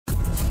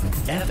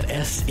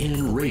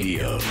FSN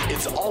Radio.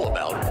 It's all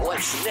about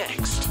what's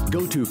next.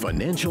 Go to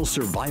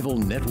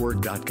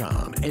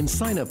financialsurvivalnetwork.com and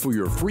sign up for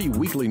your free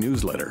weekly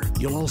newsletter.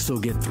 You'll also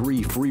get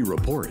 3 free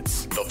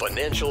reports. The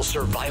Financial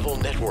Survival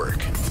Network.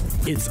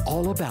 It's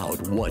all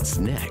about what's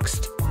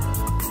next.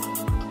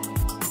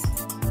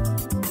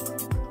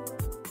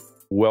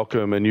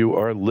 Welcome, and you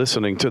are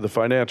listening to the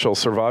Financial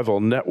Survival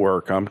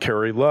Network. I'm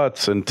Kerry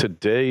Lutz, and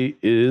today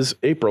is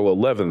April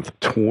 11th,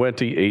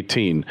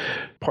 2018.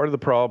 Part of the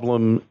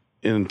problem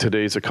in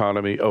today's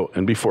economy,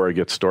 and before I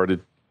get started,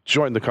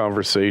 join the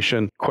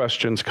conversation,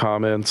 questions,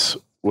 comments,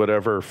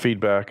 whatever,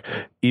 feedback,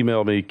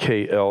 email me,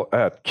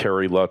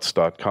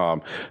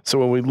 kl@kerrylutz.com. So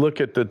when we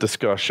look at the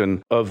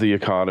discussion of the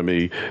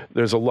economy,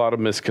 there's a lot of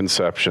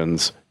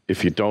misconceptions.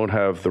 If you don't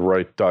have the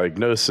right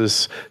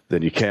diagnosis,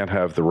 then you can't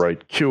have the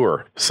right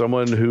cure.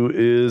 Someone who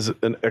is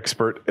an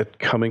expert at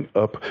coming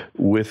up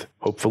with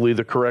hopefully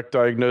the correct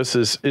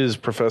diagnosis is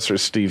Professor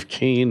Steve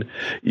Keen.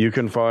 You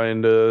can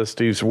find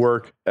Steve's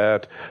work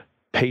at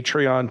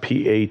Patreon,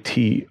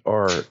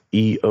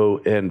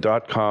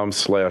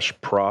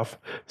 patreon.com/Prof.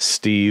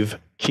 Steve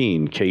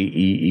Keen,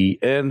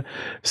 Keen.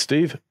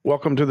 Steve,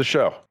 welcome to the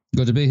show.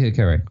 Good to be here,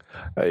 Kerry.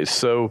 Hey,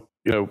 so,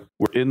 we're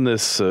in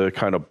this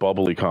kind of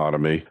bubble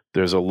economy.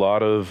 There's a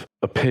lot of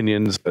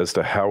opinions as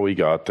to how we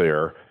got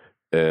there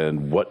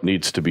and what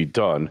needs to be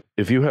done.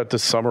 If you had to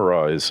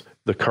summarize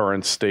the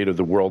current state of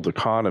the world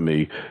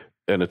economy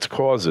and its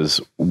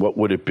causes, what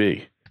would it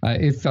be?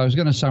 If I was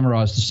going to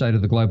summarize the state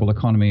of the global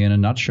economy in a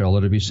nutshell,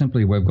 it would be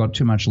simply we've got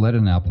too much lead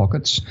in our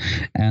pockets,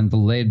 and the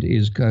lead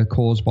is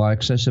caused by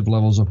excessive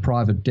levels of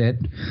private debt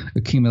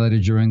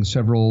accumulated during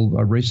several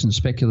recent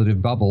speculative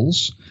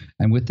bubbles.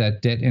 And with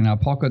that debt in our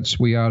pockets,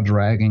 we are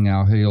dragging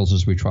our heels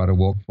as we try to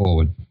walk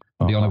forward.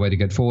 The only way to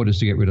get forward is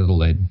to get rid of the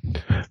lead.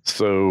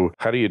 So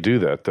how do you do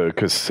that, though?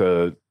 Because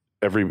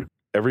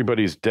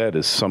everybody's debt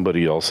is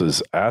somebody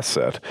else's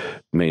asset,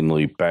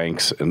 mainly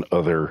banks and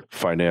other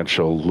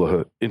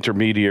financial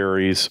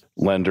intermediaries,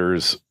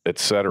 lenders,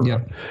 etc.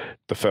 Yep.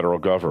 The federal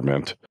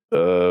government.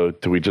 Do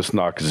we just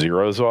knock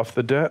zeros off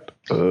the debt?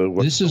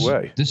 What's the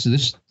way?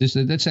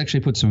 Let's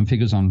actually put some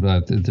figures on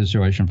the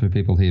situation for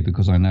people here,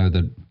 because I know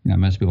that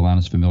most people aren't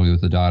as familiar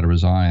with the data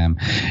as I am.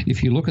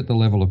 If you look at the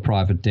level of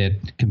private debt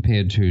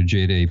compared to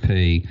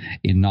GDP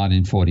in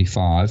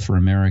 1945 for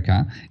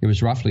America, it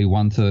was roughly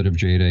 1/3 of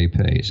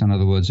GDP. So in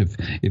other words, if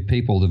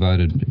people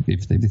devoted,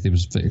 if it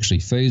was actually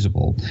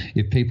feasible,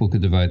 if people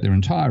could devote their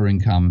entire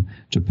income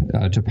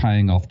to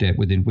paying off debt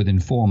within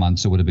 4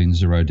 months, there would have been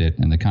zero debt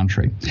in the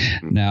country.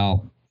 Now,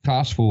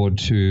 fast forward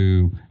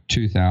to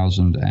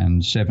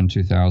 2007,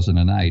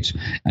 2008,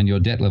 and your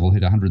debt level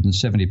hit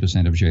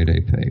 170% of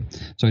GDP.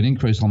 So it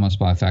increased almost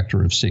by a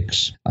factor of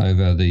 6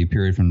 over the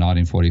period from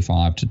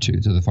 1945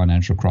 to the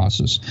financial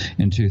crisis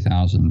in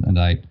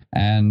 2008.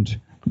 And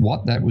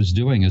what that was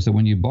doing is that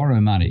when you borrow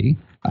money,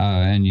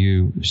 and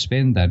you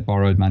spend that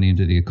borrowed money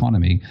into the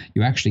economy,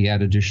 you actually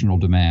add additional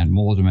demand,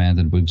 more demand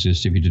than would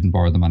exist if you didn't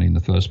borrow the money in the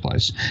first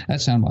place. I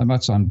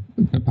might sound,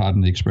 pardon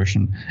the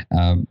expression,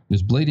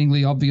 is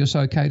bleedingly obvious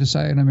okay to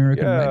say in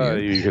American radio?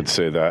 Yeah, you could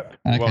say that.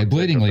 Okay,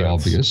 bleedingly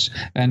obvious.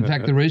 And in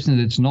fact, the reason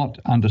that it's not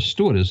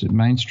understood is that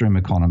mainstream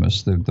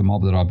economists, the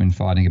mob that I've been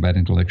fighting about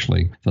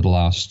intellectually for the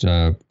last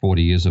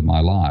 40 years of my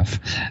life,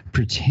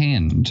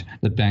 pretend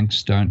that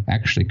banks don't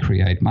actually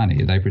create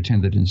money. They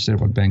pretend that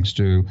instead what banks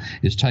do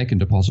is take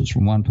deposits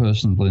from one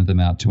person, lend them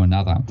out to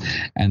another.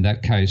 And in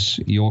that case,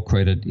 your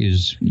credit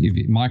is,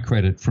 my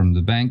credit from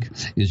the bank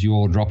is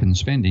your drop in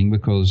spending,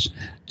 because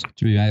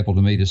to be able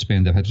to me to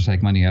spend, I've had to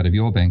take money out of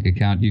your bank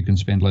account. You can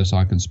spend less,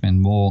 I can spend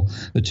more.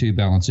 The two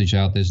balance each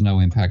out. There's no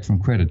impact from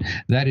credit.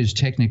 That is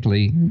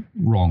technically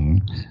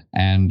wrong.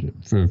 And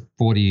for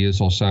 40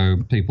 years or so,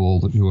 people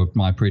who are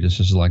my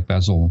predecessors like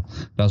Basil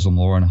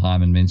Moore and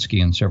Hyman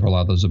Minsky and several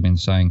others have been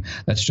saying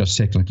that's just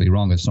technically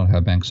wrong. It's not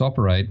how banks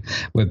operate.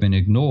 We've been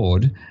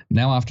ignored.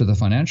 Now, after the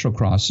financial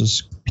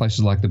crisis,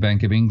 places like the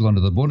Bank of England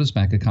or the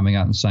Bundesbank are coming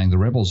out and saying the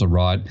rebels are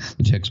right,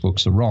 the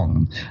textbooks are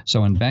wrong.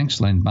 So when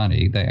banks lend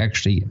money, they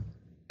actually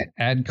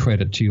add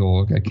credit to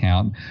your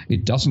account.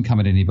 It doesn't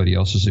come at anybody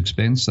else's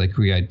expense. They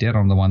create debt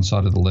on the one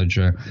side of the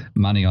ledger,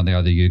 money on the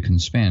other you can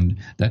spend.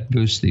 That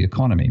boosts the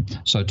economy.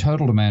 So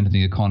total demand in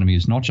the economy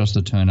is not just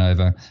the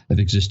turnover of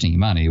existing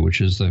money,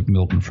 which is the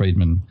Milton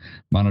Friedman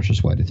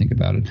monetarist way to think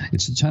about it.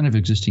 It's the turn of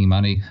existing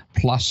money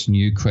plus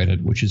new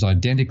credit, which is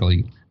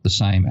identically the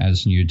same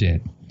as new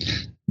debt.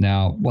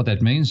 Now, what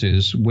that means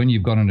is when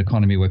you've got an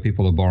economy where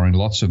people are borrowing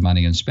lots of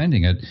money and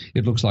spending it,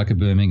 it looks like a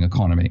booming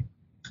economy.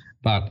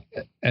 But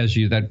as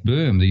that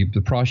boom, the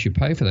price you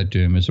pay for that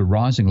boom is a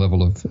rising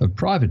level of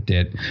private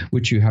debt,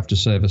 which you have to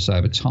service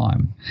over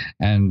time.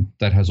 And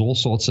that has all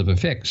sorts of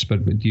effects.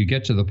 But you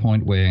get to the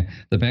point where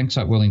the banks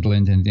aren't willing to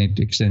lend and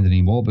extend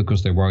anymore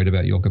because they're worried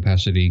about your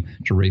capacity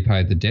to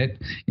repay the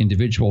debt.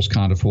 Individuals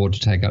can't afford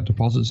to take out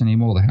deposits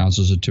anymore. The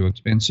houses are too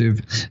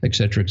expensive, et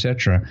cetera, et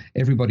cetera.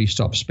 Everybody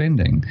stops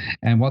spending.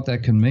 And what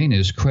that can mean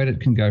is credit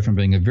can go from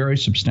being a very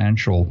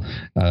substantial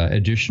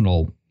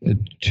additional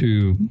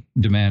to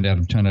demand out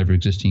of turnover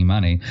existing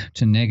money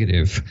to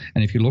negative.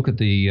 And if you look at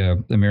the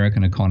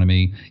American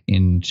economy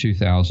in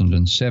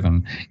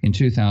 2007,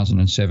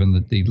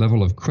 the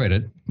level of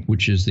credit,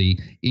 which is the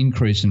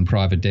increase in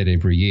private debt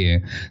every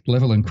year, the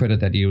level in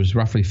credit that year was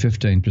roughly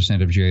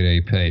 15% of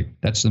GDP.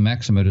 That's the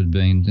maximum it had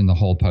been in the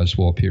whole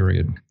post-war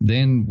period.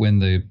 Then when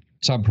the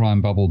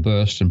subprime bubble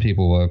burst and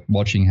people were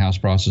watching house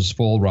prices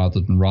fall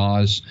rather than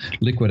rise,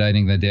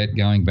 liquidating their debt,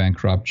 going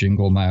bankrupt,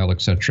 jingle mail,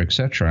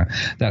 etc.,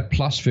 that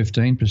plus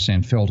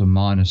 15% fell to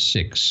minus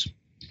 6%.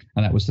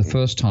 And that was the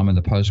first time in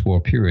the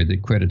post-war period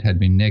that credit had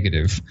been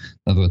negative.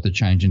 In other words, the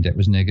change in debt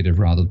was negative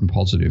rather than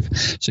positive.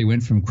 So you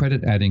went from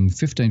credit adding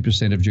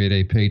 15% of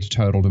GDP to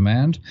total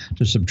demand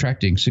to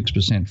subtracting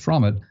 6%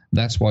 from it.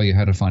 That's why you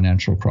had a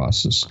financial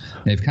crisis.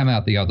 Now, you've come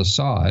out the other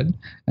side,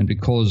 and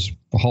because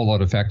a whole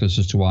lot of factors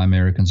as to why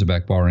Americans are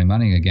back borrowing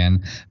money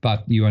again,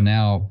 but you are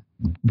now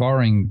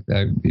borrowing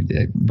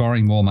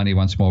more money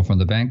once more from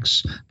the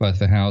banks, both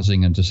for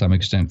housing and to some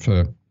extent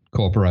for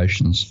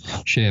corporations,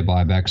 share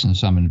buybacks and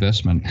some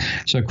investment.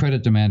 So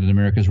credit demand in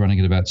America is running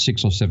at about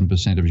 6 or 7%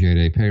 of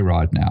GDP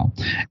right now.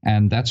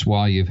 And that's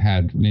why you've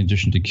had, in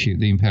addition to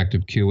the impact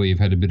of QE, you've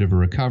had a bit of a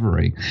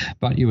recovery.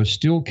 But you are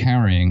still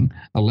carrying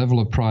a level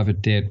of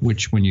private debt,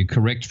 which when you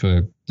correct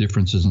for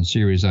differences in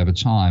series over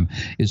time,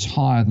 is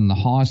higher than the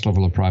highest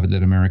level of private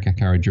debt America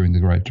carried during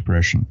the Great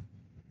Depression.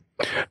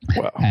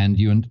 Wow. And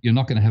you're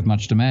not going to have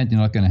much demand.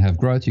 You're not going to have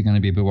growth. You're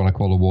going to be what I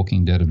call a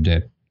walking debt of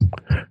debt.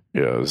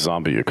 Yeah,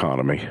 zombie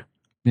economy.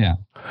 Yeah.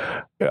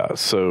 Yeah.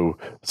 So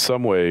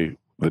some way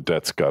the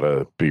debt's got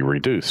to be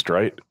reduced,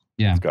 right?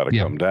 Yeah. It's got to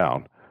come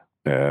down.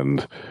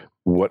 And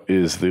what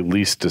is the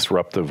least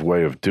disruptive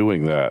way of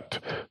doing that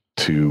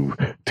to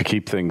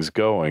keep things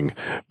going?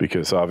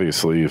 Because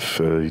obviously, if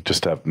you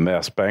just have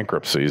mass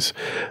bankruptcies,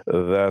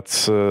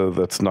 that's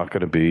not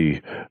going to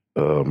be,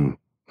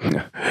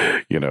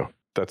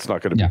 that's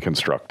not going to be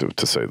constructive,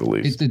 to say the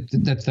least.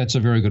 That's a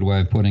very good way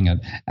of putting it.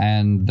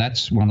 And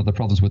that's one of the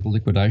problems with the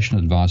liquidation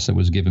advice that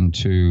was given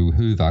to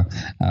Hoover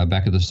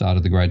back at the start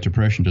of the Great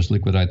Depression. Just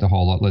liquidate the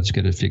whole lot, let's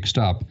get it fixed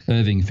up.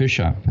 Irving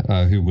Fisher,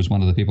 who was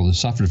one of the people who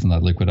suffered from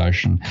that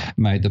liquidation,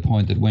 made the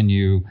point that when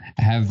you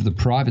have the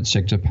private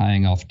sector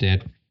paying off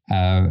debt,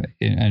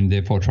 and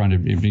therefore trying to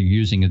be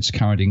using its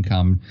current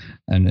income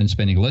and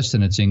spending less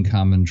than its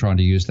income and trying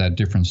to use that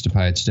difference to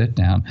pay its debt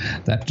down,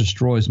 that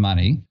destroys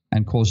money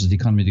and causes the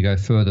economy to go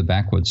further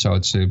backwards. So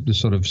it's a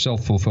sort of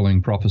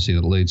self-fulfilling prophecy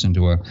that leads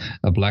into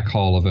a black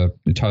hole of a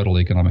total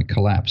economic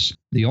collapse.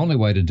 The only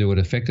way to do it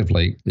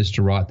effectively is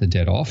to write the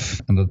debt off.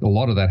 And a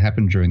lot of that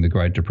happened during the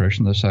Great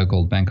Depression. The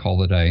so-called bank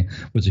holiday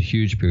was a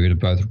huge period of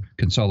both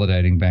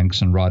consolidating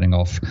banks and writing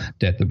off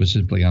debt that was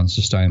simply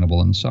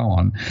unsustainable and so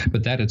on.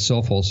 But that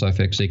itself also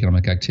affects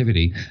economic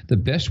activity. The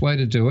best way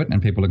to do it,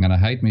 and people are going to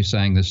hate me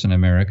saying this in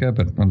America,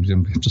 but I'm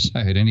going to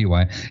say it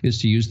anyway, is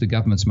to use the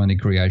government's money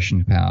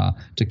creation power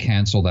to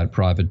cancel that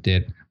private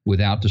debt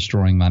without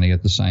destroying money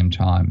at the same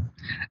time.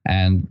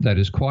 And that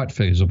is quite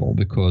feasible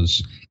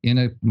because in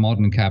a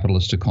modern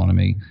capitalist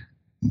economy,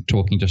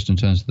 talking just in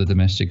terms of the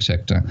domestic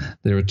sector,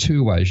 there are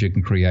two ways you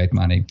can create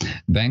money.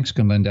 Banks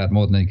can lend out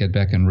more than they get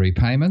back in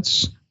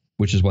repayments,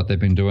 which is what they've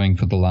been doing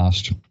for the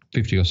last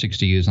 50 or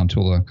 60 years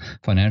until the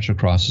financial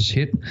crisis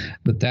hit.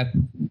 But that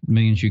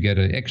means you get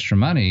extra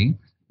money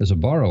as a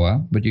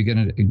borrower, but you get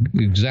an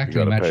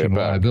exactly matching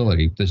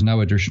liability. There's no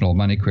additional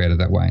money created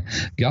that way.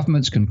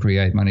 Governments can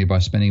create money by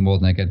spending more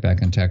than they get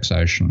back in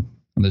taxation.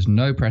 And there's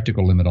no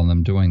practical limit on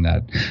them doing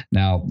that.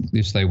 Now,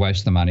 if they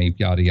waste the money,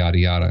 yada, yada,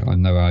 yada,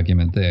 no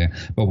argument there.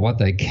 But what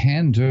they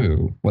can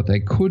do, what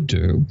they could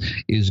do,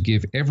 is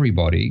give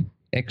everybody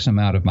X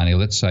amount of money.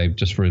 Let's say,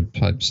 just for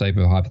sake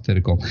of a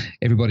hypothetical,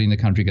 everybody in the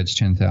country gets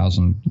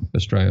 10,000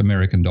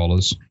 American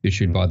dollars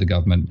issued by the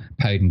government,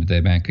 paid into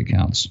their bank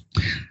accounts.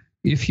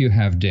 If you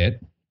have debt,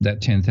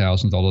 that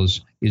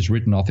 $10,000 is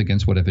written off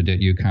against whatever debt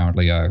you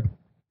currently owe.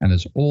 And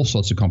there's all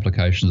sorts of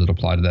complications that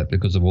apply to that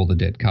because of all the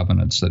debt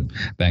covenants that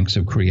banks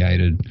have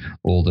created,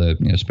 all the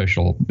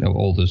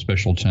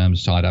special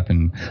terms tied up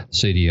in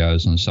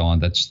CDOs and so on.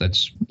 That's.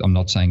 I'm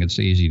not saying it's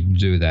easy to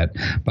do that,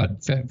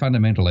 but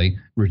fundamentally,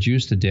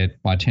 reduce the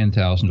debt by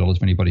 $10,000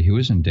 for anybody who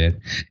is in debt.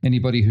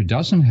 Anybody who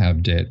doesn't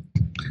have debt,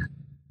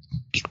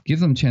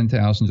 give them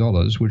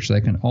 $10,000, which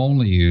they can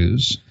only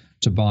use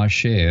to buy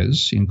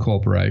shares in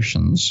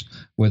corporations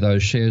where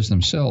those shares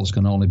themselves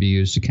can only be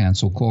used to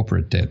cancel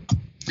corporate debt.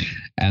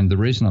 And the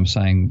reason I'm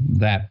saying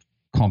that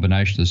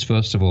combination is,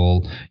 first of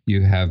all,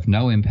 you have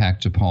no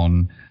impact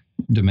upon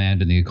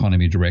demand in the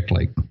economy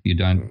directly. You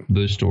don't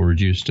boost or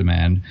reduce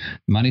demand.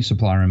 Money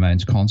supply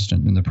remains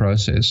constant in the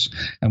process.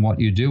 And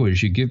what you do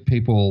is you give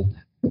people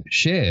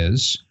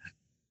shares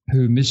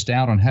who missed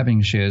out on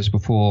having shares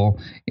before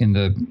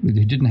who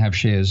didn't have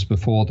shares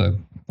before the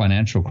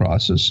financial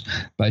crisis,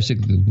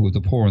 basically with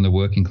the poor and the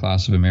working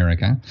class of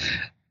America.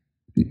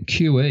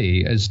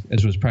 QE,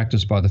 as was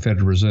practiced by the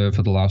Federal Reserve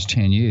for the last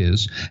 10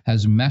 years,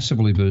 has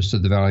massively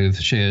boosted the value of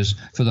shares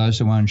for those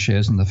who own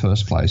shares in the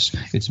first place.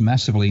 It's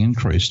massively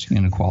increased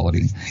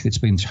inequality. It's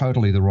been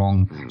totally the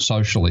wrong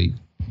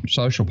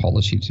social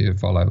policy to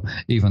follow,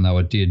 even though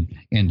it did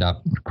end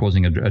up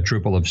causing a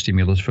triple of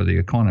stimulus for the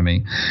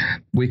economy.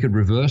 We could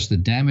reverse the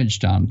damage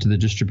done to the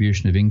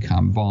distribution of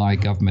income via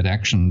government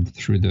action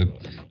through the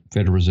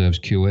Federal Reserve's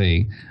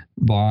QE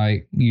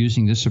by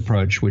using this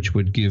approach, which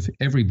would give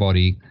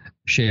everybody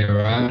share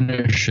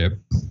ownership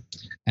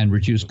and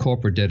reduce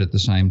corporate debt at the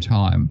same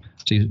time.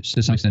 To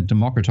some extent,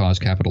 democratize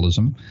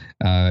capitalism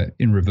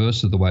in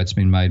reverse of the way it's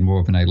been made more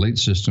of an elite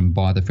system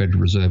by the Federal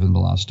Reserve in the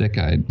last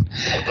decade,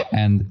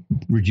 and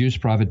reduce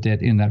private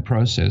debt in that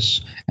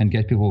process and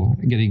get people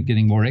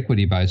getting more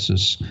equity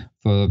basis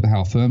for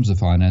how firms are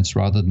financed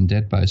rather than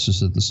debt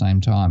basis at the same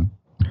time.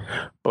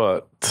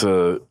 But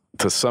to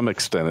some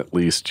extent, at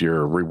least,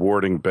 you're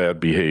rewarding bad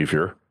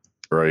behavior,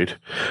 right?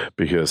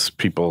 Because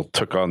people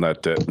took on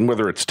that debt, and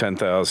whether it's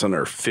 10,000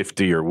 or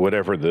 50 or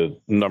whatever the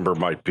number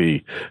might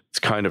be, it's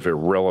kind of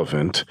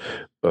irrelevant.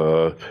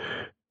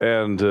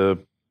 And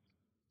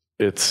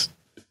it's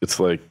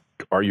like,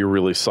 are you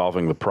really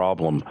solving the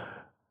problem?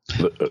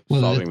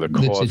 Solving the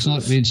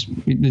causes. It's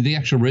the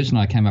actual reason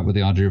I came up with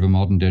the idea of a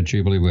modern debt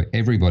jubilee where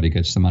everybody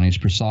gets the money is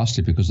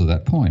precisely because of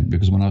that point.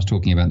 Because when I was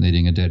talking about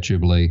needing a debt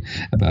jubilee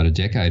about a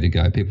decade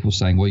ago, people were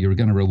saying, well, you're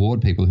going to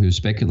reward people who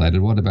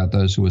speculated. What about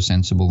those who were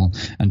sensible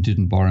and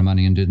didn't borrow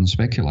money and didn't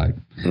speculate?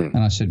 And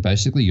I said,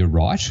 basically, you're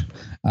right.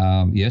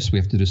 Yes, we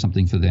have to do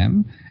something for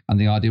them. And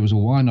the idea was,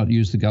 well, why not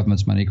use the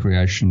government's money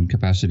creation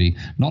capacity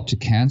not to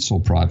cancel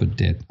private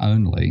debt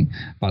only,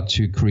 but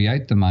to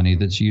create the money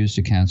that's used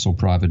to cancel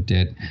private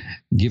debt,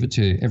 give it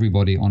to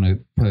everybody on a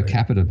per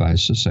capita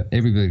basis. So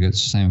everybody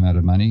gets the same amount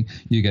of money.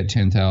 You get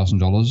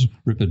 $10,000.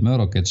 Rupert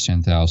Murdoch gets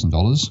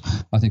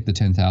 $10,000. I think the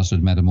 $10,000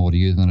 would matter more to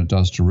you than it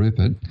does to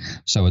Rupert.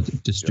 So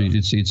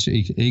it's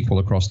equal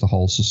across the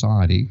whole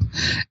society.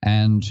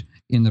 And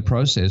in the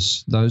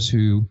process, those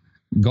who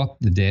got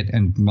the debt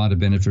and might have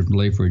benefited from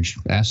leveraged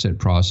asset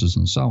prices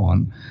and so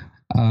on,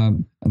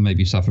 and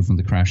maybe suffer from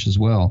the crash as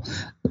well,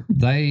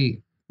 they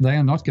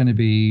are not going to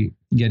be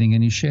getting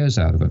any shares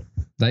out of it.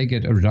 They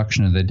get a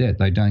reduction in their debt.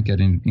 They don't get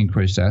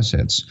increased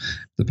assets.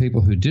 The people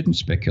who didn't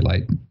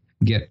speculate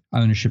get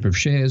ownership of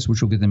shares,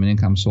 which will give them an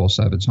income source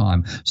over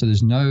time. So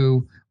there's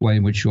no way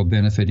in which you're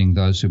benefiting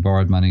those who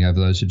borrowed money over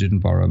those who didn't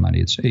borrow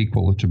money. It's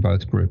equal to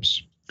both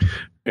groups.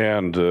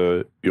 And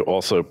you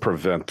also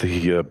prevent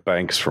the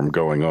banks from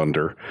going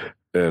under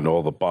and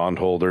all the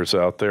bondholders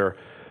out there.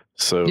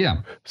 So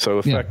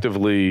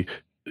effectively,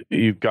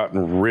 you've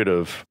gotten rid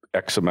of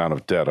X amount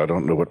of debt. I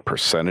don't know what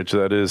percentage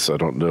that is. I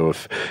don't know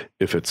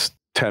if it's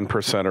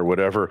 10% or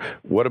whatever.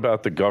 What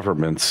about the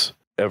government's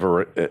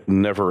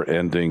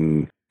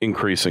never-ending,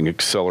 increasing,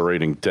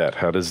 accelerating debt?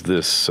 How does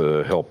this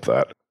help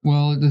that?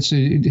 Well,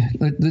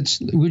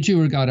 would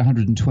you regard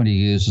 120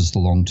 years as the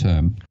long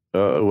term?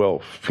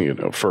 Well,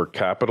 for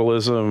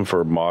capitalism,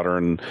 for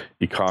modern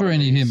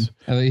economies.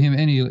 For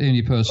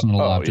any person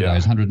alive today,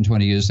 is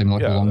 120 years seem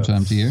like a long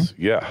term to you?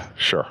 Yeah,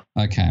 sure.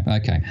 Okay.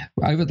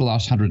 Over the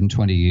last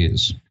 120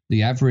 years,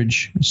 the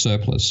average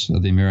surplus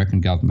of the American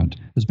government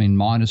has been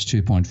minus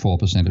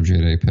 2.4% of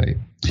GDP.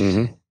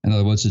 Mm-hmm. In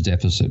other words, a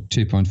deficit,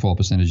 2.4% of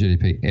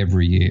GDP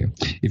every year.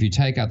 If you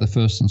take out the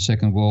First and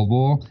Second World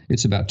War,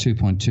 it's about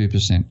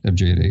 2.2% of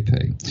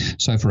GDP.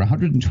 So for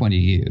 120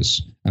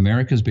 years,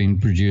 America's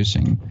been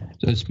spending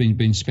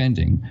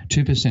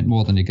 2%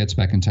 more than it gets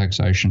back in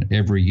taxation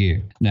every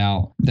year.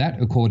 Now,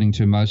 that, according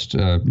to most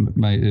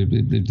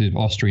the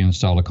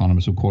Austrian-style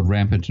economists, are called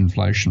rampant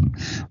inflation.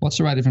 What's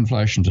the rate of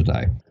inflation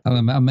today?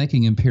 I'm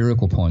making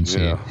empirical points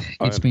here.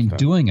 It's been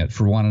doing it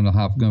for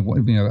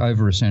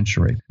over a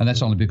century, and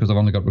that's only because I've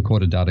only got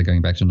recorded data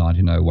going back to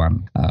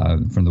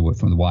 1901 from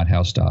the White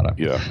House data.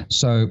 Yeah.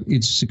 So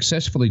it's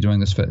successfully doing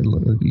this for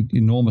an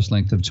enormous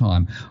length of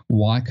time.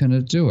 Why can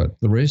it do it?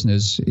 The reason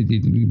is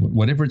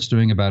whatever it's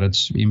doing about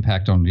its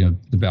impact on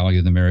the value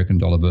of the American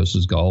dollar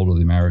versus gold, or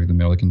the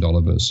American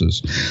dollar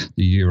versus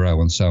the euro,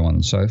 and so on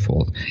and so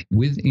forth.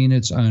 Within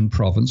its own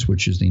province,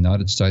 which is the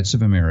United States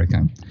of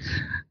America,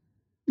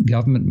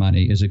 government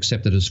money is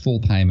accepted as full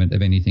payment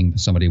of anything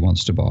somebody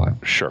wants to buy.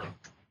 Sure.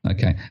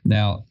 Okay.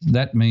 Now,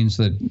 that means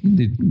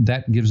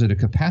that gives it a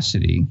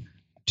capacity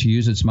to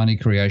use its money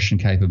creation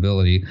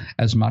capability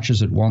as much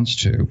as it wants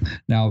to.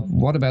 Now,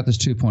 what about this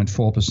 2.4%,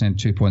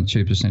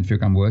 2.2%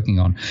 figure I'm working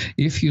on?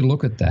 If you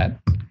look at that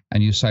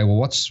and you say, well,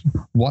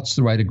 what's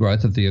the rate of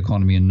growth of the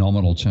economy in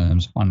nominal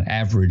terms on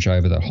average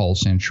over that whole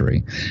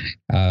century?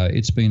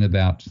 It's been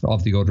about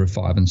of the order of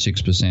 5 and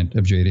 6%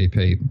 of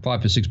GDP,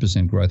 5 to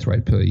 6% growth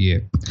rate per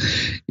year.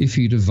 If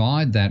you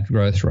divide that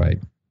growth rate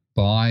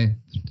by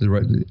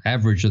the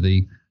average of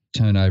the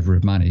turnover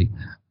of money,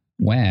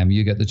 wham,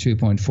 you get the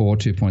 2.4,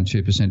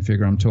 2.2%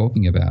 figure I'm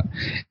talking about.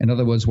 In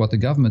other words, what the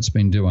government's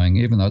been doing,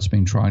 even though it's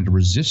been trying to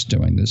resist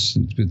doing this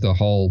with the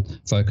whole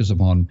focus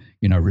upon,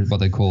 what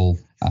they call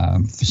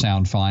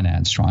sound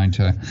finance, trying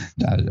to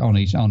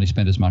only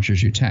spend as much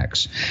as you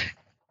tax.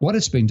 what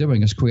it's been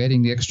doing is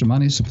creating the extra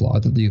money supply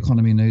that the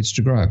economy needs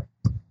to grow.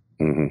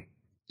 Mm-hmm.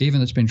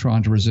 Even it's been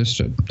trying to resist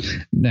it.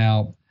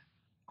 Now,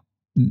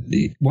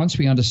 once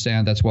we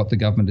understand that's what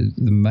the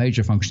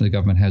major function the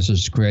government has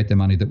is to create the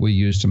money that we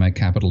use to make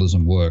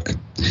capitalism work.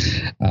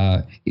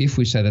 If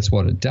we say that's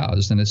what it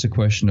does, then it's a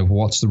question of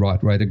what's the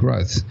right rate of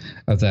growth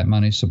of that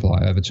money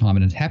supply over time.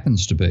 And it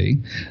happens to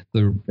be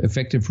the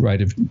effective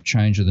rate of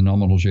change of the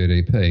nominal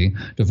GDP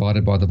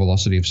divided by the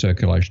velocity of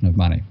circulation of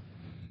money.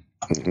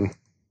 Mm-hmm.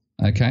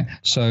 Okay,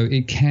 so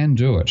it can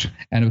do it.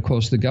 And of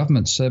course, the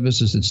government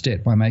services its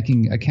debt by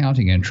making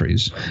accounting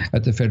entries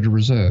at the Federal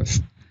Reserve.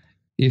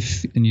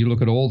 And you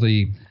look at all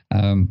the,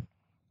 when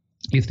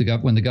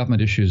the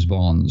government issues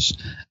bonds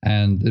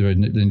and they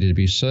need to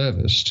be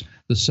serviced,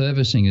 the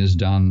servicing is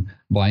done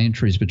by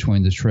entries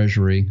between the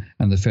Treasury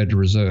and the Federal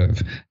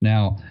Reserve.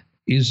 Now,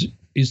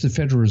 is the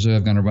Federal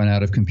Reserve going to run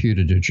out of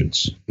computer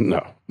digits?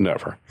 No,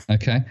 never.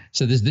 Okay,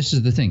 so this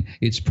is the thing.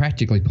 It's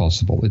practically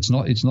possible. It's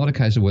not a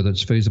case of whether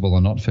it's feasible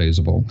or not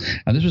feasible.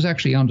 And this was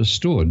actually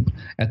understood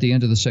at the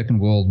end of the Second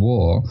World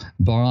War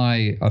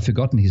by, I've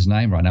forgotten his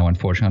name right now,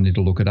 unfortunately, I need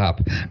to look it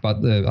up, but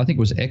I think it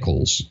was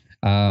Eccles,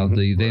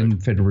 the then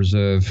Federal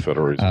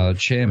Reserve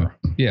chairman.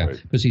 Yeah,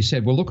 because he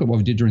said, well, look at what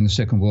we did during the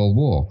Second World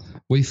War.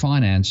 We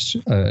financed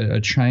a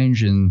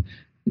change in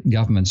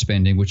government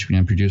spending, which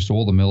produced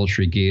all the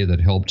military gear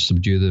that helped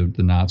subdue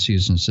the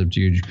Nazis and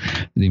subdued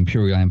the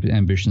imperial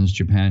ambitions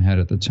Japan had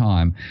at the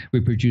time.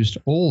 We produced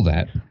all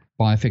that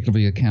by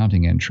effectively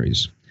accounting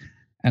entries.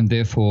 And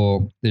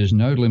therefore, there's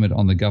no limit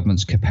on the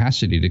government's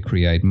capacity to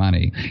create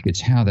money.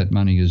 It's how that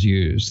money is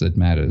used that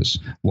matters.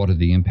 What are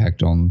the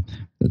impact on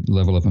the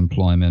level of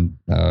employment,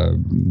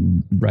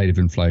 rate of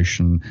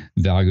inflation,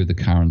 value of the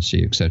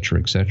currency, et cetera,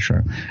 et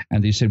cetera.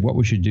 And they said what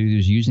we should do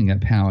is using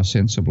that power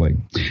sensibly.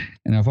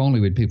 And if only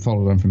we'd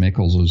followed on from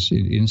Eccles'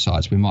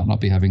 insights, we might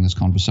not be having this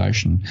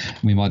conversation.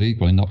 We might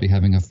equally not be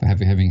having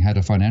had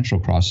a financial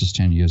crisis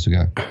 10 years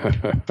ago.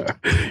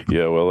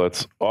 Yeah, well,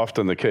 that's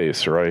often the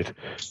case, right?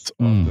 It's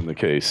often the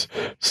case.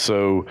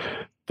 So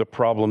the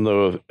problem,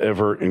 though, of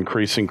ever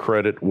increasing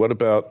credit, what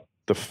about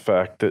the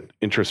fact that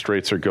interest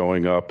rates are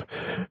going up?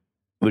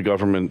 The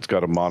government's got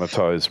to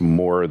monetize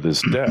more of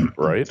this debt,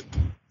 right?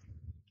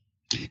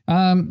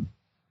 And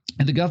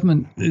the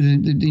government,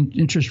 the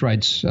interest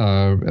rates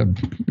are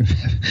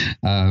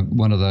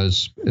one of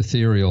those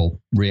ethereal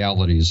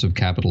realities of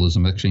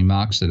capitalism. Actually,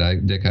 Marx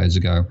said decades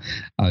ago,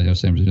 a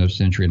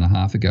century and a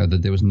half ago,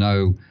 that there was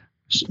no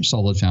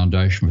solid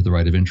foundation for the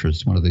rate of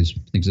interest. One of these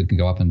things that can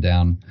go up and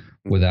down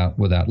without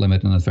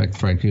limit. And in fact,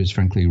 frankly, is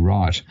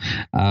right.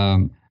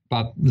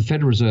 But the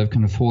Federal Reserve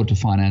can afford to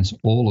finance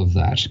all of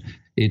that.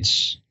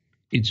 It's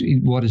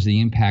what is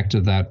the impact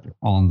of that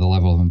on the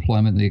level of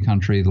employment in the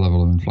country, the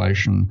level of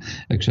inflation,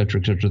 et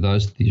cetera, et cetera.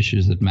 Those are the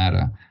issues that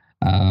matter.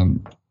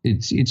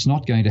 It's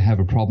not going to have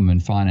a problem in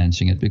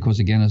financing it because,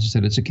 again, as I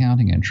said, it's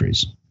accounting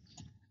entries.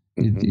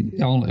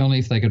 Only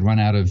if they could run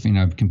out of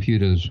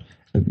computers,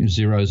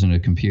 zeros in a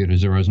computer,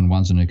 zeros and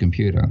ones in a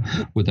computer,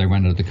 would they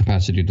run out of the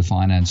capacity to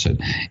finance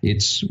it.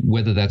 It's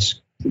whether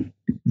that's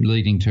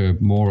leading to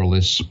more or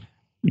less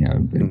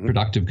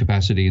productive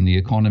capacity in the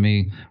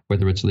economy,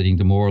 whether it's leading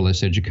to more or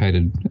less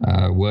educated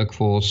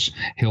workforce,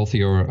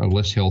 healthier or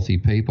less healthy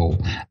people.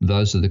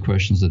 Those are the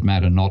questions that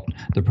matter, not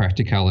the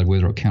practicality of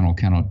whether it can or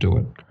cannot do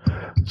it.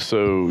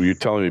 So you're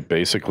telling me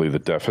basically the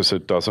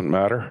deficit doesn't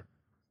matter?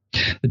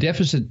 The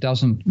deficit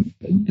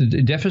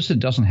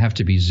doesn't have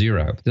to be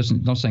zero.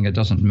 Not saying it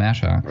doesn't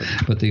matter,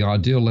 but the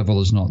ideal level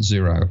is not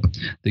zero.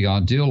 The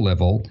ideal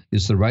level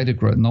is the rate of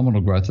growth, nominal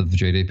growth of the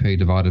GDP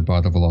divided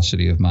by the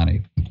velocity of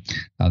money.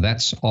 Now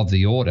that's of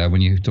the order,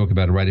 when you talk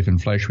about a rate of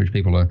inflation which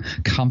people are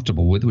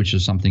comfortable with, which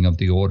is something of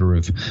the order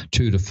of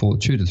 2 to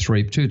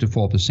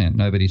 4%.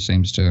 Nobody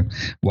seems to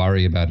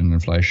worry about an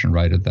inflation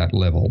rate at that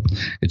level.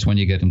 It's when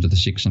you get into the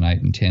 6 and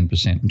 8 and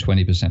 10% and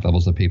 20%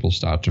 levels that people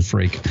start to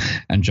freak,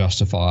 and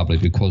justifiably,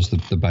 because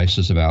the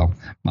basis of our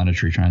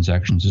monetary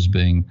transactions is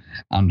being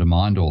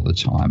undermined all the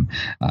time.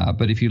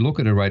 But if you look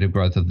at a rate of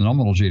growth of the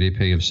nominal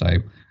GDP of, say,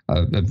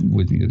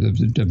 with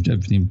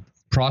the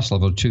price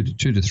level of 2 to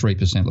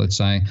 3%, let's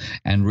say,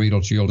 and real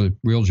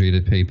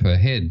GDP per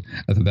head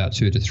of about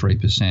 2 to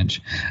 3%,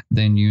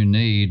 then you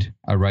need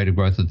a rate of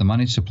growth of the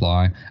money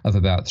supply of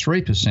about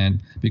 3%,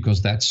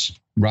 because that's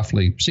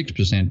roughly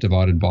 6%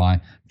 divided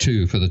by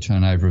 2 for the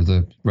turnover of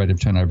the rate of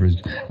turnover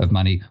of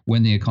money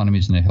when the economy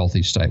is in a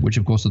healthy state, which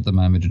of course at the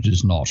moment it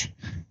is not.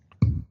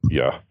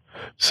 Yeah.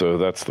 So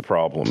that's the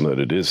problem, that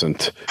it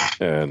isn't.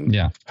 And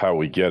how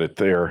we get it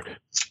there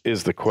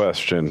is the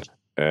question.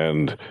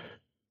 And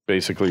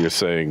basically you're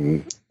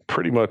saying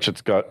pretty much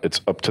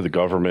it's up to the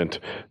government.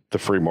 The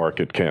free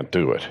market can't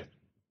do it.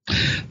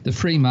 The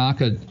free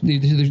market,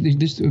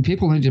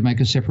 people need to make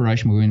a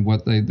separation between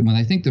when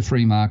they think the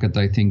free market,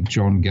 they think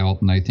John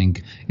Galt and they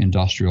think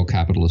industrial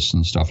capitalists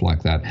and stuff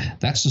like that.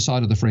 That's the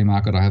side of the free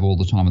market I have all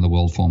the time in the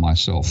world for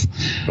myself.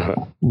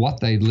 What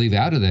they leave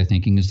out of their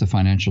thinking is the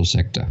financial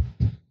sector.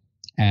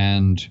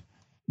 And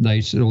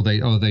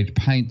they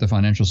paint the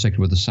financial sector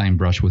with the same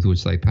brush with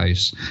which they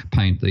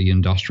paint the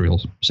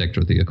industrial sector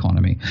of the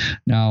economy.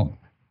 Now,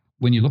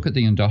 when you look at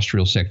the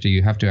industrial sector,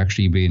 you have to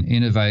actually be an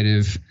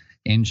innovative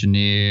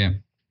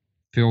engineer,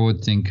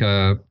 forward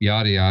thinker,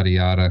 yada, yada,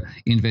 yada,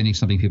 inventing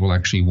something people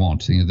actually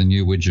want, the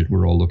new widget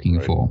we're all looking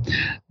for.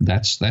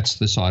 That's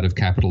the side of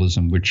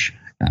capitalism which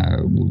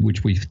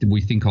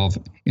we think of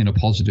in a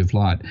positive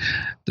light.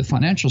 The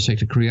financial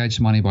sector creates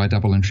money by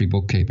double entry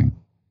bookkeeping.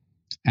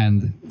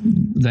 And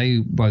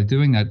by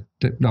doing that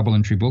double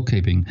entry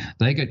bookkeeping,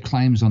 they get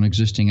claims on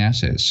existing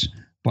assets.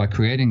 By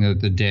creating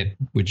the debt,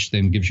 which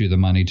then gives you the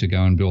money to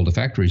go and build a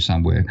factory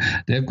somewhere,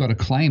 they've got a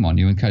claim on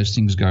you in case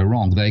things go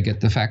wrong. They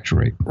get the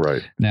factory.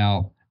 Right.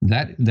 Now,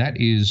 that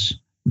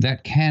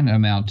can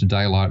amount to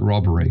daylight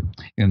robbery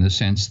in the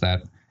sense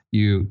that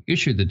you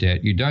issue the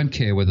debt, you don't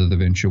care whether the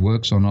venture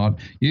works or not,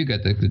 you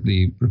get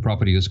the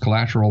property as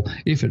collateral.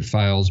 If it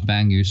fails,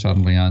 bang, you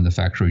suddenly own the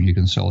factory and you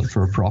can sell it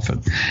for a profit.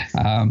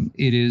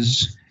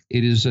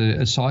 It is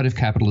a side of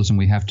capitalism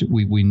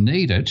we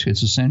need it.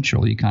 It's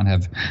essential. You can't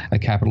have a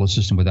capitalist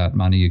system without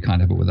money. You can't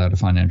have it without a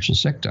financial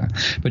sector.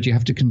 But you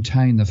have to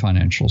contain the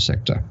financial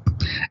sector.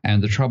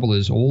 And the trouble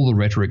is all the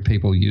rhetoric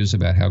people use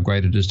about how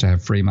great it is to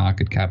have free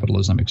market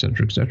capitalism, et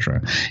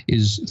cetera,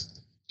 is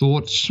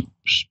thoughts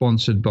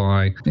sponsored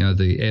by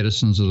the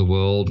Edisons of the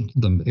world,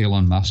 the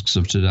Elon Musks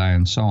of today,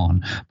 and so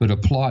on, but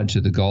applied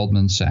to the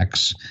Goldman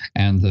Sachs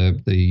and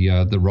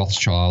the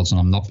Rothschilds. And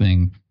I'm not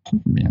being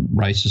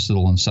racist at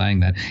all in saying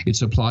that.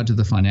 It's applied to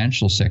the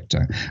financial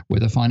sector, where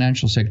the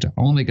financial sector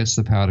only gets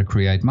the power to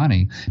create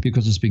money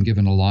because it's been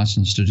given a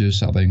license to do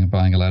so,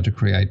 being allowed to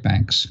create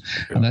banks.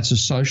 Yeah. And that's a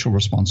social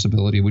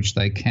responsibility which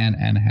they can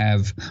and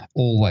have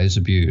always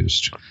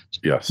abused.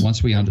 Yes.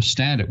 Once we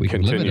understand it, we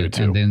can limit it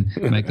and then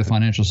make the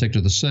financial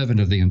sector the servant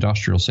of the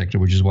industrial sector,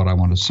 which is what I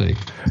want to see.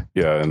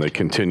 Yeah, and they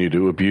continue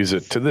to abuse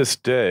it to this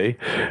day.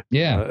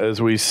 Yeah.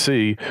 As we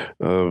see,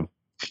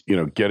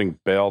 getting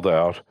bailed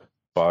out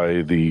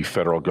by the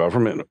federal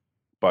government,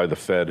 by the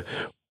Fed,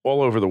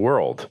 all over the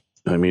world.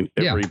 I mean,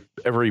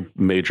 every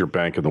major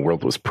bank in the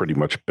world was pretty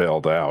much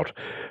bailed out.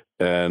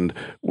 And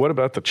what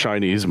about the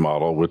Chinese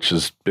model, which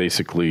is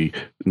basically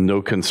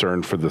no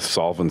concern for the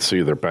solvency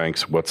of their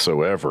banks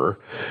whatsoever?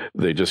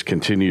 They just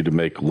continue to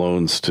make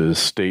loans to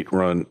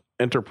state-run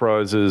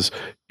enterprises,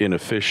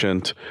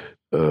 inefficient,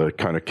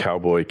 kind of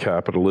cowboy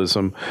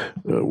capitalism,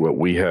 what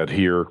we had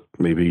here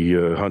maybe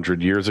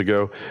 100 years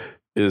ago.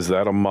 Is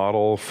that a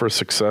model for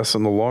success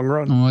in the long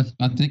run? Oh,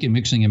 I think you're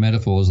mixing your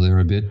metaphors there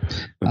a bit.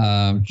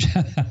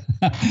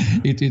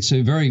 It's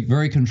a very,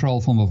 very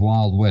controlled form of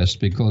Wild West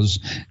because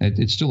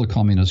it's still a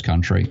communist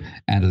country.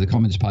 And if the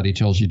Communist Party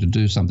tells you to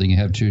do something, you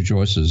have two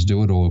choices: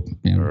 do it or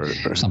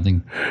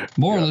something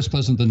more or less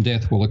pleasant than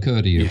death will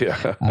occur to you.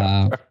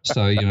 Yeah.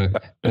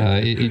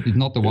 It's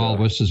not the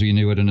Wild West as we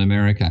knew it in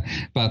America.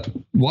 But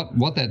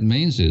what that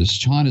means is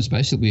China's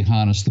basically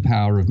harnessed the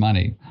power of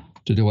money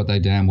to do what they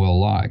damn well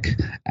like.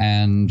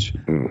 And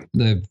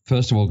they've,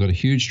 first of all, got a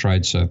huge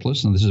trade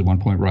surplus. And this is one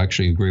point where I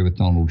actually agree with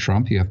Donald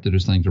Trump. You have to do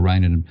something to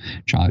rein in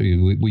China.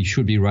 We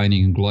should be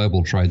reining in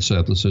global trade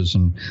surpluses.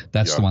 And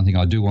that's the one thing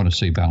I do want to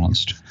see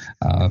balanced.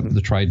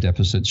 The trade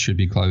deficits should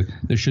be close.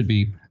 There should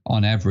be,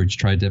 on average,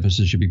 trade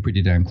deficits should be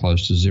pretty damn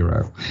close to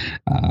zero.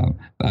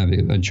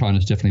 And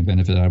China's definitely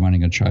benefited out of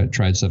running a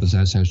trade surplus,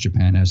 as has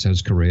Japan, as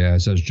has Korea,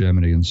 as has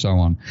Germany, and so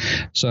on.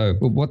 So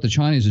what the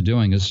Chinese are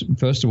doing is,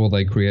 first of all,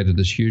 they created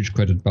this huge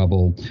credit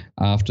bubble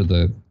after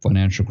the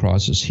financial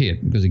crisis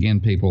hit, because, again,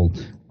 people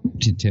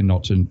tend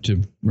not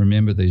to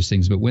remember these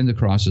things. But when the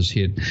crisis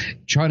hit,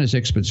 China's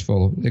exports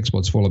fall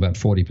about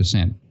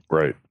 40%.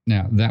 Right.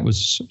 Now, that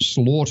was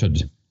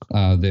slaughtered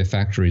their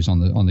factories on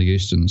the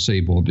eastern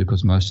seaboard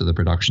because most of the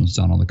production is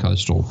done on the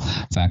coastal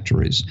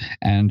factories.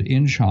 And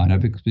in China,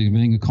 because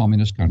being a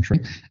communist country,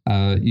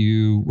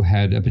 you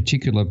had a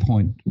particular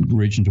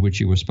region to which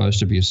you were supposed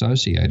to be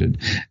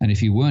associated. And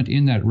if you weren't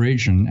in that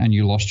region and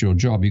you lost your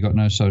job, you got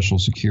no social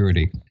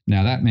security.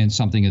 Now, that meant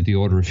something at the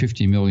order of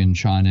 50 million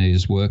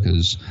Chinese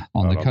workers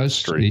on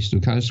the eastern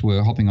coast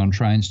were hopping on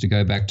trains to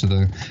go back to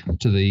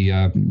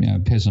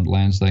the peasant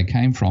lands they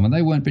came from, and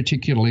they weren't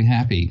particularly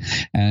happy.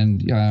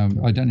 And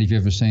I don't know if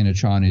you've ever seen a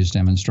Chinese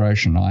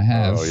demonstration. I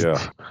have. Oh,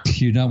 yeah.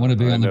 You don't want to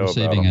be on the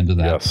receiving end of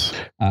that.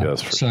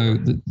 Yes. So sure.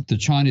 The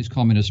Chinese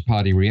Communist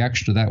Party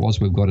reaction to that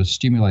was, we've got to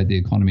stimulate the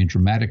economy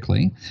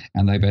dramatically,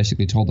 and they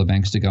basically told the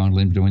banks to go and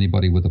lend to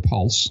anybody with a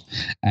pulse.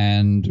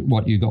 And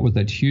what you got was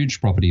that huge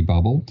property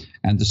bubble,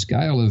 and the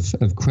scale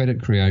of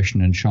credit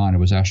creation in China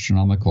was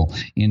astronomical.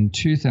 In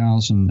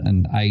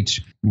 2008,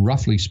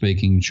 roughly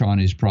speaking,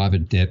 Chinese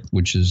private debt,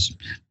 which is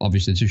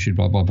obviously it's issued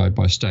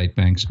by state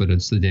banks, but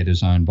the debt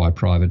is owned by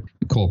private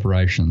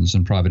corporations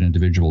and private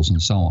individuals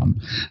and so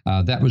on.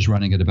 That was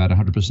running at about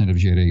 100% of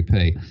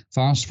GDP.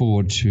 Fast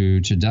forward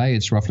to today,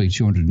 it's roughly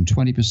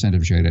 220%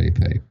 of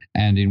GDP.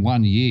 And in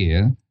 1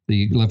 year,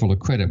 the level of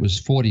credit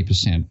was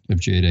 40% of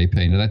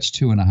GDP. Now, that's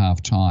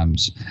 2.5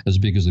 times as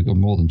big as it got,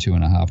 more than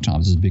 2.5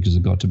 times as big as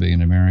it got to be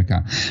in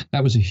America.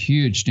 That was a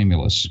huge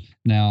stimulus.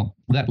 Now,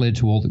 that led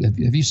to all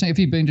the... Have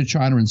you been to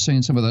China and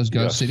seen some of those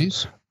ghost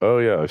cities? Oh,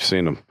 yeah, I've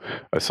seen them.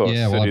 I saw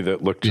a city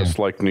that looked just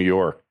like New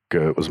York.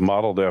 It was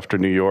modeled after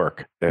New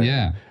York. And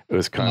it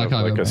was kind of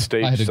like a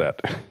stage set.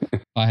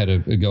 I had a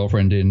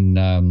girlfriend in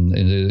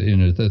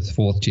the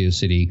fourth-tier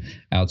city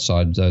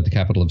outside the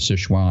capital of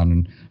Sichuan,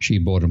 and she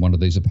bought in one of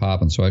these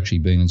apartments. So actually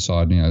being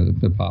inside,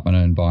 the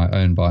apartment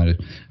owned by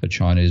a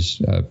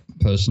Chinese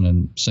person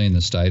and seeing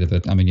the state of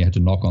it. I mean, you had to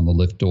knock on the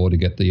lift door to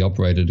get the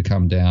operator to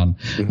come down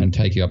and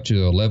take you up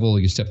to a level.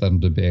 You stepped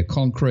onto bare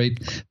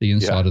concrete. The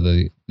inside of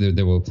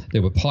there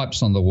were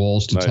pipes on the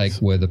walls to take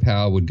where the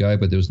power would go,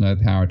 but there was no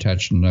power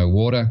attached and no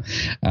water.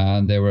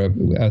 And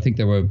I think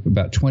there were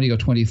about 20 or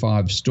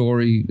 25 or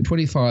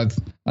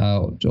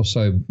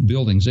so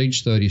buildings,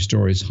 each 30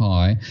 stories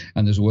high,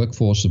 and there's a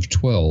workforce of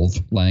 12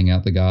 laying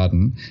out the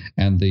garden,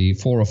 and the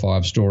 4 or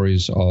 5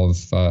 stories of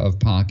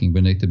parking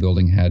beneath the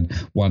building had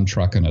one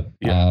truck in it.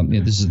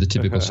 This is the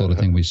typical sort of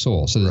thing we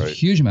saw. So there's a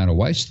huge amount of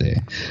waste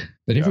there.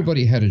 But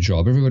everybody had a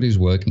job, everybody was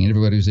working, and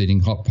everybody was eating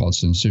hot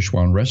pots in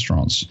Sichuan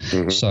restaurants.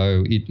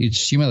 So it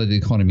stimulated the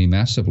economy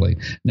massively.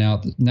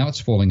 Now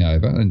it's falling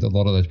over, and a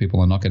lot of those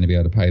people are not going to be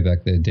able to pay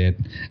back their debt.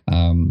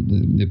 A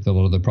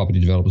lot of the property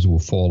developers will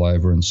fall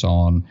over and so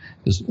on.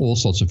 There's all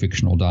sorts of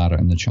fictional data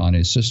in the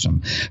Chinese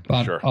system.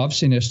 But I've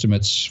seen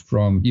estimates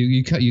from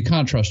you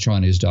can't trust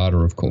Chinese data,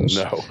 of course.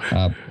 No.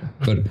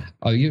 But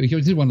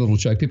you did one little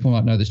joke. People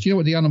might know this. Do you know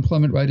what the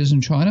unemployment rate is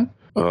in China?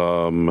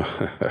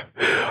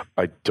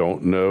 I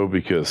don't know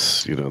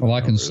because Well, I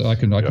can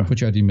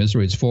put you out of your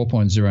misery. It's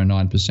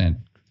 4.09%.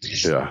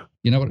 Yeah.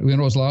 You know what it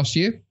was last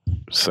year?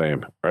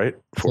 Same, right?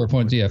 4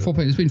 point. It's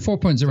been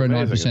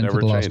 4.09% for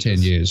the last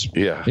 10 years.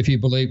 Yeah. If you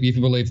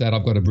believe that,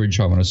 I've got a bridge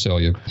I want to sell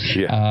you.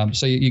 Yeah.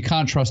 So you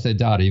can't trust their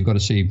data. You've got to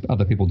see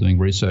other people doing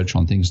research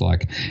on things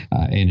like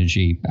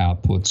energy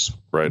outputs,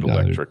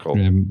 electrical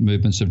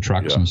movements of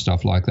trucks and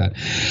stuff like that.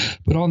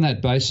 But on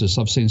that basis,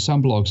 I've seen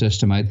some blogs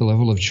estimate the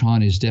level of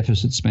Chinese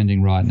deficit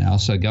spending right now.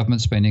 So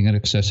government spending and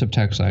excessive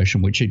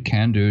taxation, which it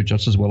can do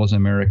just as well as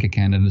America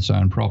can in its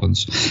own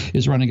province,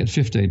 is running at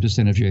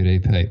 15% of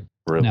GDP.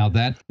 Really? Now,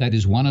 that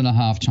is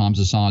 1.5 times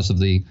the size of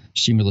the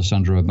stimulus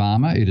under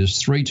Obama. It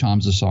is 3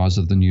 times the size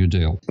of the New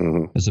Deal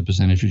as a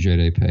percentage of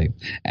GDP.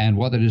 And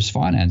what it is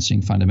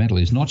financing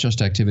fundamentally is not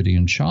just activity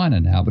in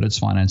China now, but it's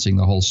financing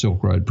the whole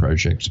Silk Road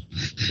project.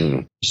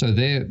 So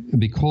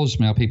because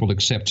now people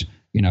accept,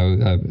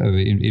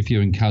 if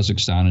you're in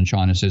Kazakhstan and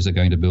China says they're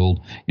going to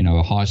build,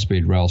 a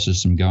high-speed rail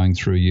system going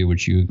through you,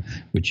 which you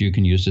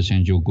can use to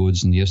send your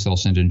goods, and yes, they'll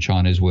send in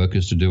Chinese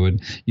workers to do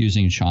it,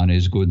 using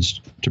Chinese goods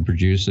to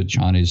produce it,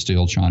 Chinese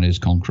steel, Chinese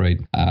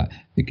concrete.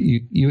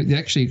 You're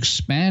actually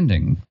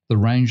expanding the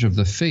range of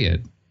the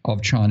fiat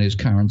of Chinese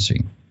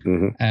currency.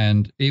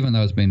 And even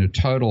though it's been a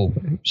total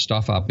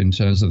stuff up in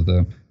terms of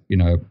the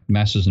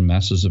masses and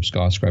masses of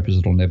skyscrapers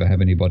that'll never have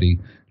anybody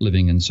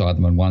living inside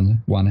them on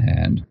one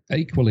hand.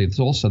 Equally, it's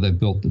also they've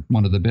built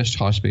one of the best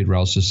high-speed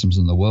rail systems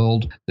in the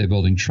world. They're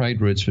building trade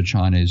routes for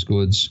Chinese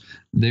goods.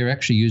 They're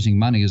actually using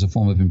money as a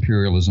form of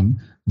imperialism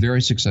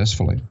very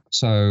successfully.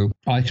 So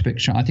I think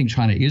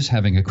China is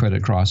having a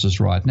credit crisis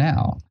right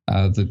now.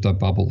 The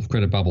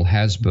credit bubble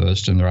has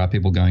burst, and there are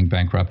people going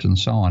bankrupt and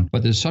so on.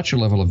 But there's such a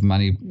level of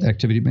money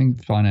activity being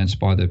financed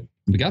by the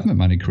government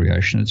money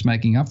creation, it's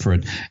making up for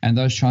it. And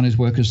those Chinese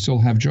workers still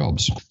have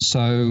jobs.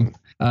 So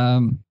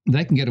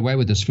they can get away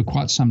with this for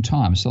quite some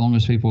time, so long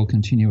as people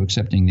continue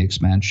accepting the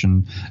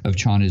expansion of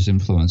Chinese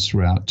influence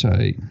throughout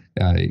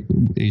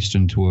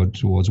Eastern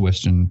towards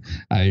Western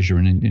Asia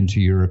and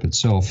into Europe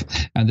itself.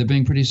 And they're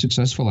being pretty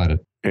successful at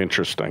it.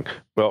 Interesting.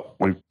 Well,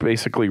 we've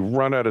basically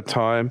run out of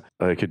time.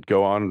 I could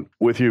go on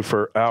with you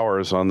for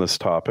hours on this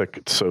topic.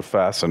 It's so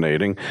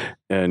fascinating,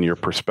 and your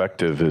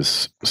perspective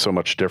is so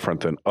much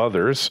different than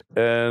others,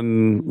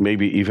 and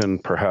maybe even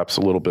perhaps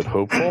a little bit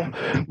hopeful,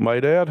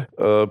 might add.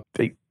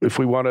 If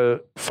we want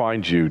to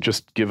find you,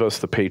 just give us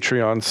the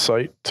Patreon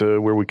site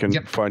where we can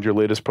find your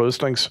latest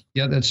postings.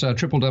 Yeah, that's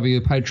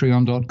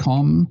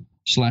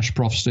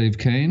www.patreon.com/Prof. Steve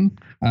Keen.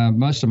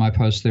 Most of my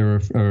posts there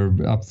are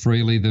up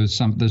freely.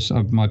 There's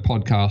my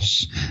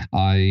podcasts.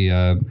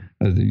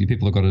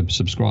 People have got to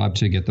subscribe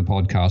to get the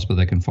podcast, but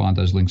they can find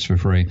those links for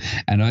free.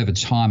 And over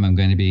time, I'm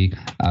going to be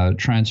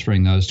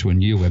transferring those to a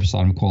new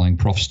website I'm calling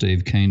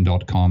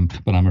profstevekeen.com.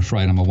 But I'm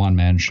afraid I'm a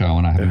one-man show,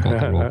 and I haven't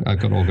got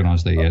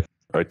organized there yet.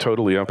 I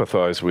totally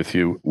empathize with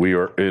you. We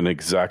are in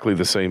exactly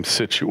the same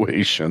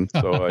situation,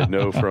 so I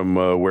know from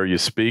where you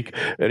speak.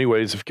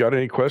 Anyways, if you've got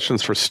any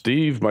questions for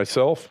Steve,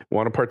 myself,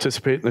 want to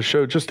participate in the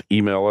show, just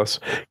email us,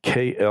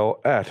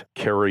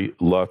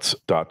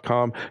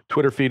 kl@kerrylutz.com,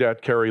 Twitter feed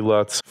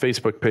 @KerryLutz,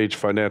 Facebook page,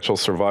 Financial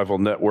Survival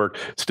Network.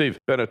 Steve,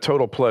 been a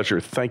total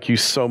pleasure. Thank you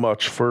so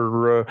much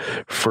for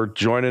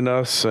joining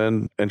us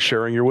and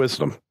sharing your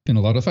wisdom. Been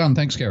a lot of fun.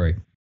 Thanks, Kerry.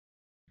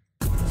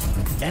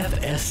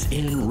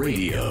 FSN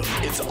Radio.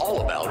 It's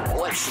all about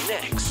what's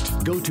next.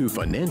 Go to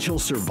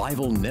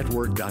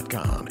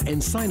financialsurvivalnetwork.com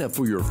and sign up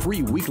for your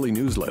free weekly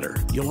newsletter.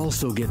 You'll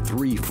also get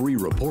 3 free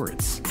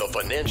reports. The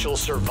Financial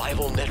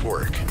Survival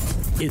Network.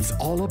 It's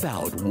all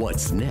about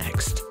what's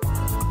next.